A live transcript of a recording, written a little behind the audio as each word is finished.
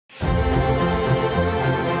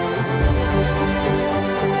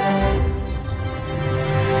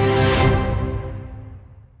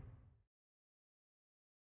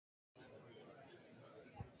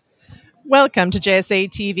Welcome to JSA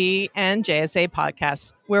TV and JSA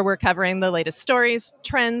Podcasts, where we're covering the latest stories,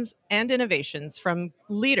 trends, and innovations from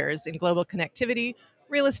leaders in global connectivity,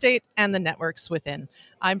 real estate, and the networks within.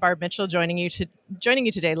 I'm Barb Mitchell, joining you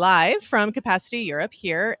today live from Capacity Europe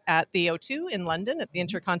here at the O2 in London at the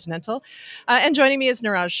Intercontinental. And joining me is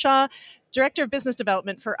Niraj Shah, Director of Business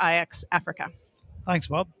Development for IXAfrica. Thanks,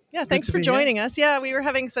 Bob. Yeah, thanks for joining us. Yeah, we were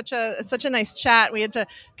having such a nice chat. We had to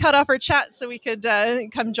cut off our chat so we could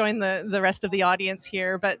come join the rest of the audience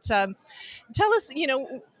here. But tell us,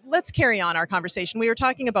 let's carry on our conversation. We were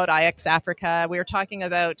talking about IXAfrica. We were talking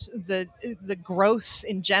about the growth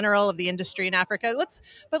in general of the industry in Africa. Let's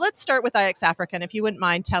start with IXAfrica, and if you wouldn't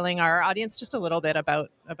mind telling our audience just a little bit about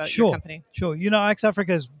your company. Sure.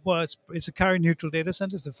 IXAfrica it's a carrier neutral data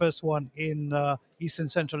center. It's the first one in Eastern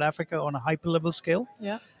Central Africa on a hyper-level scale.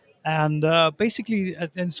 Yeah. And basically,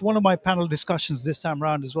 and it's one of my panel discussions this time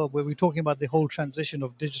around as well, where we're talking about the whole transition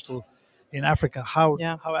of digital in Africa, how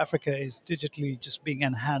Africa is digitally just being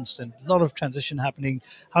enhanced and a lot of transition happening.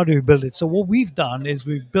 How do we build it? So what we've done is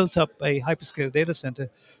we've built up a hyperscale data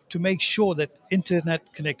center to make sure that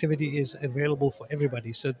internet connectivity is available for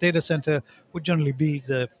everybody. So data center would generally be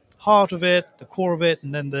the heart of it, the core of it,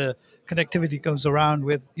 and then the connectivity goes around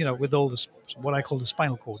with all this, what I call the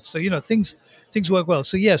spinal cord. So things work well.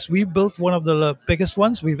 So yes, we built one of the biggest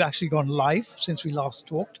ones. We've actually gone live since we last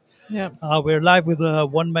talked. Yeah, we're live with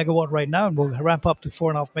 1 megawatt right now, and we'll ramp up to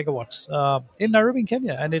 4.5 megawatts in Nairobi, in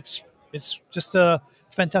Kenya. And it's just a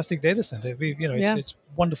fantastic data center. It's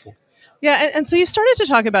wonderful. Yeah, and so you started to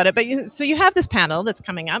talk about it, but you have this panel that's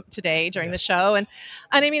coming up today during the show, and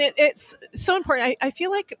I mean it's so important. I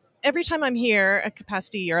feel like every time I'm here at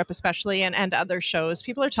Capacity Europe, especially, and other shows,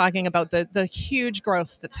 people are talking about the huge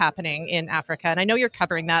growth that's happening in Africa. And I know you're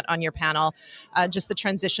covering that on your panel, just the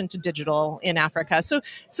transition to digital in Africa. So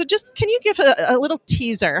just can you give a little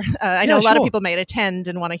teaher? I know a lot of people might attend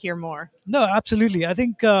and want to hear more. No, absolutely. I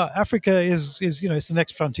think Africa is it's the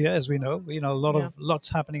next frontier, as we know. Lots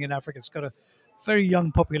happening in Africa. It's got a very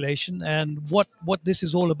young population, and what this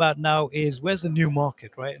is all about now is where's the new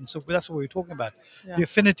market, right? And so that's what we're talking about, the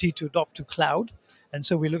affinity to adopt to cloud. And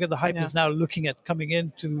so we look at the hypers now looking at coming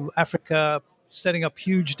into Africa, setting up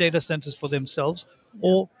huge data centers for themselves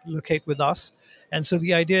or locate with us. And so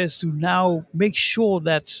the idea is to now make sure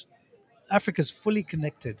that Africa is fully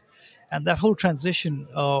connected, and that whole transition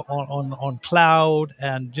on cloud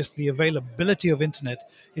and just the availability of internet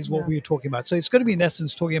is what we're talking about. So it's going to be in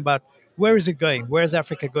essence talking about where is it going, where is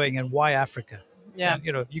Africa going, and why Africa. Yeah,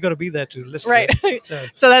 and, you got to be there to listen. Right. To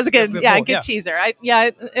it. So that's a good, good teaser.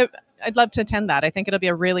 I'd love to attend that. I think it'll be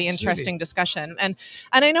a really interesting discussion. And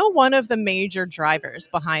I know one of the major drivers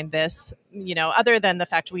behind this, other than the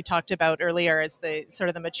fact we talked about earlier, is the sort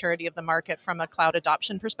of the maturity of the market from a cloud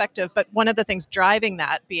adoption perspective. But one of the things driving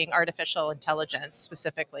that being artificial intelligence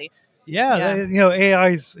specifically.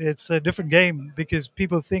 AI it's a different game because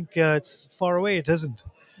people think it's far away. It isn't.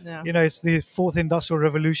 Yeah. It's the fourth industrial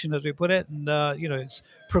revolution, as we put it, and it's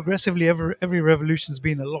progressively every revolution's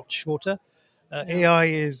been a lot shorter. AI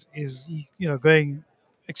is going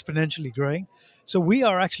exponentially growing. So we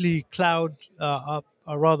are actually cloud,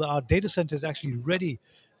 our data center is actually ready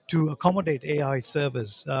to accommodate AI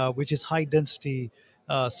servers, which is high density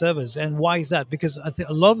servers. And why is that? Because I think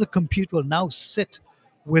a lot of the compute will now sit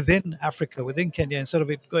within Africa, within Kenya, instead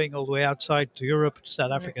of it going all the way outside to Europe, to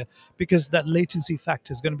South Africa, because that latency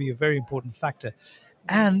factor is going to be a very important factor.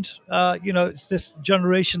 And, it's this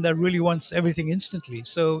generation that really wants everything instantly.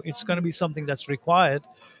 So it's going to be something that's required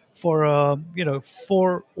for all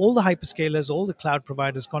the hyperscalers, all the cloud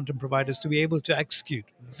providers, content providers to be able to execute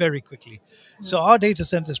very quickly. So our data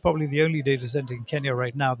center is probably the only data center in Kenya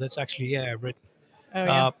right now that's actually AI ready.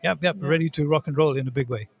 Ready to rock and roll in a big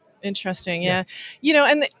way. Interesting. Yeah.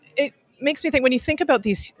 And it makes me think, when you think about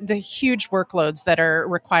the huge workloads that are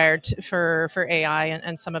required for AI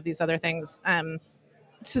and some of these other things,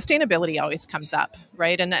 sustainability always comes up,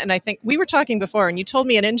 right? And I think we were talking before, and you told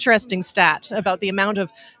me an interesting stat about the amount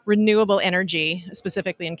of renewable energy,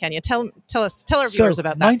 specifically in Kenya. Tell our viewers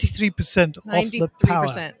about that. 93% of the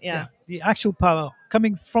power. The actual power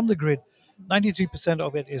coming from the grid, 93%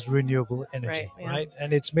 of it is renewable energy, right?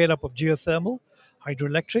 And it's made up of geothermal,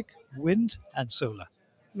 hydroelectric, wind, and solar.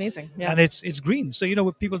 Amazing. And it's green. So,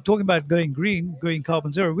 when people are talking about going green, going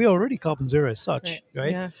carbon zero, we're already carbon zero as such,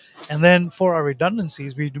 right? Yeah. And then for our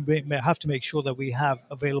redundancies, we have to make sure that we have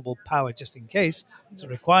available power just in case. It's a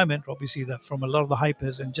requirement, obviously, that from a lot of the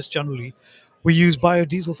hypers, and just generally, we use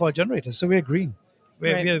biodiesel for our generators. So we're green.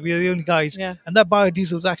 We're the only guys. Yeah. And that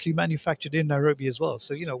biodiesel is actually manufactured in Nairobi as well.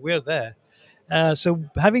 So, we're there. So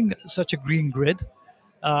having such a green grid,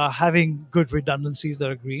 having good redundancies that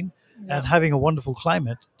are green, and having a wonderful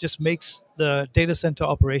climate just makes the data center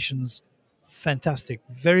operations fantastic.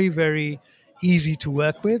 Very, very easy to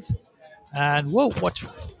work with. And whoa, watch.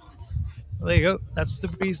 There you go. That's the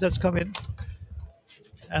breeze that's coming.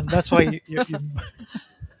 And that's why you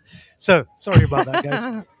So sorry about that,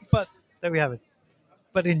 guys. But there we have it.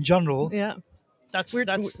 But in general, Yeah. that's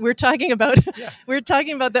we're talking about yeah. we're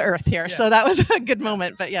talking about the Earth here, Yeah. so that was a good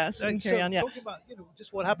moment. But yes, carry so on. Yeah, talking about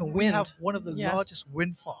just what happened. We Wind. have one of the Yeah. largest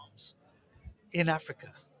wind farms in Africa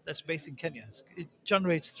that's based in Kenya. It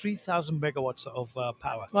generates 3,000 megawatts of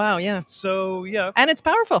power. Wow. Yeah, So yeah, and it's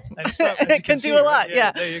powerful. and it's as you It can see, do a right? lot.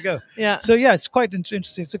 Yeah. There you go. Yeah. So yeah, it's quite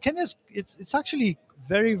interesting. So Kenya's it's actually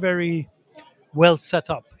very, very well set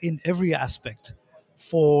up in every aspect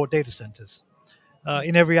for data centers,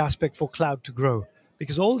 in every aspect for cloud to grow.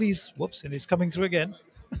 Because all these, whoops, and it's coming through again.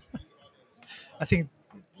 I think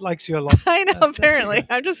likes you a lot. I know. That's Apparently, it.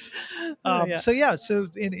 I'm just. Yeah. So yeah, so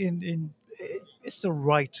in it's the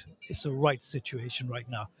right situation right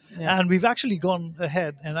now, Yeah. and we've actually gone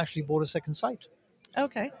ahead and actually bought a second site,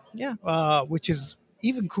 Okay. Yeah. which is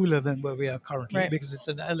even cooler than where we are currently Right. because it's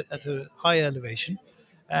at a higher elevation,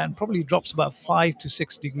 and probably drops about 5 to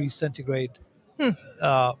 6 degrees centigrade,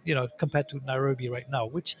 compared to Nairobi right now,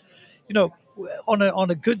 which, on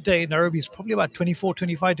a good day, Nairobi is probably about 24,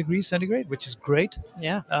 25 degrees centigrade, which is great.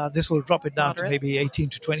 Yeah. This will drop it down Moderate. to maybe 18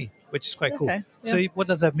 to 20, which is quite cool. Okay, So yeah. what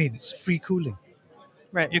does that mean? It's free cooling.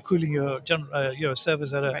 Right. You're cooling your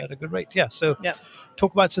servers at Right. at a good rate. Yeah. So Yep.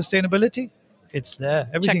 talk about sustainability. It's there.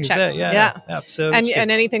 Everything Check. is there. Yeah. Yeah. Yeah. So And it's good.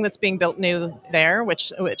 anything that's being built new there,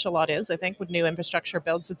 which a lot is, I think, with new infrastructure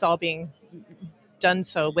builds, it's all being done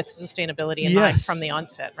so with sustainability in mind Yes. from the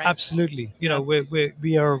onset, right? Absolutely. Yeah.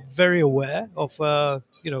 We are very aware of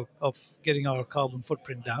of getting our carbon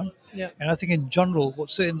footprint down. Yeah. And I think in general,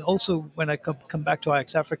 and also when I come back to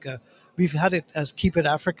IXAfrica, we've had it as Keep It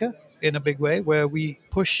Africa in a big way, where we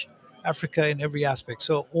push Africa in every aspect.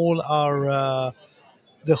 So all our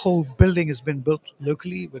the whole building has been built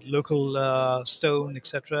locally with local stone,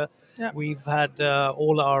 etc. Yeah. We've had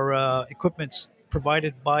all our equipments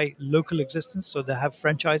provided by local existence, so they have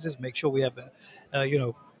franchises. Make sure we have,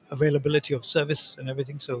 availability of service and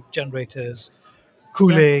everything. So generators,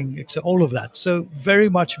 cooling, etc. All of that. So very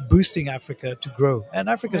much boosting Africa to grow, and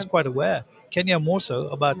Africa is Yeah. quite aware. Kenya more so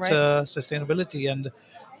about Right. sustainability and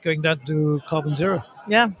going down to carbon zero.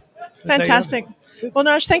 Yeah. So there you have it. Fantastic. Well,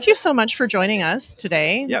 Niraj, thank you so much for joining us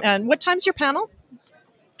today. Yep. And what time's your panel?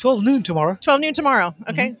 12 noon tomorrow. 12 noon tomorrow.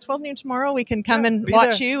 Okay. 12 noon tomorrow. We can come Yeah, and be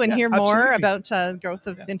watch there. you and Yeah, hear more absolutely. about growth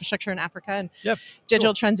of infrastructure in Africa and Yep.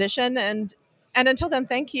 digital transition. And until then,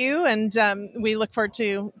 thank you. And we look forward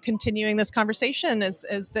to continuing this conversation as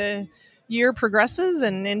the year progresses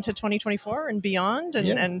and into 2024 and beyond, and,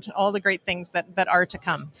 Yeah. and all the great things that are to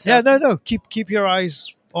come. So, Yeah, no. Keep your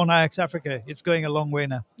eyes on IXAfrica. It's going a long way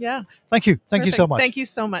now. Yeah. Thank you. Thank you so Perfect. much. Thank you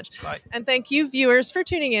so much. Bye. And thank you, viewers, for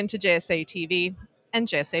tuning in to JSA TV and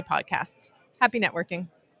JSA Podcasts. Happy networking.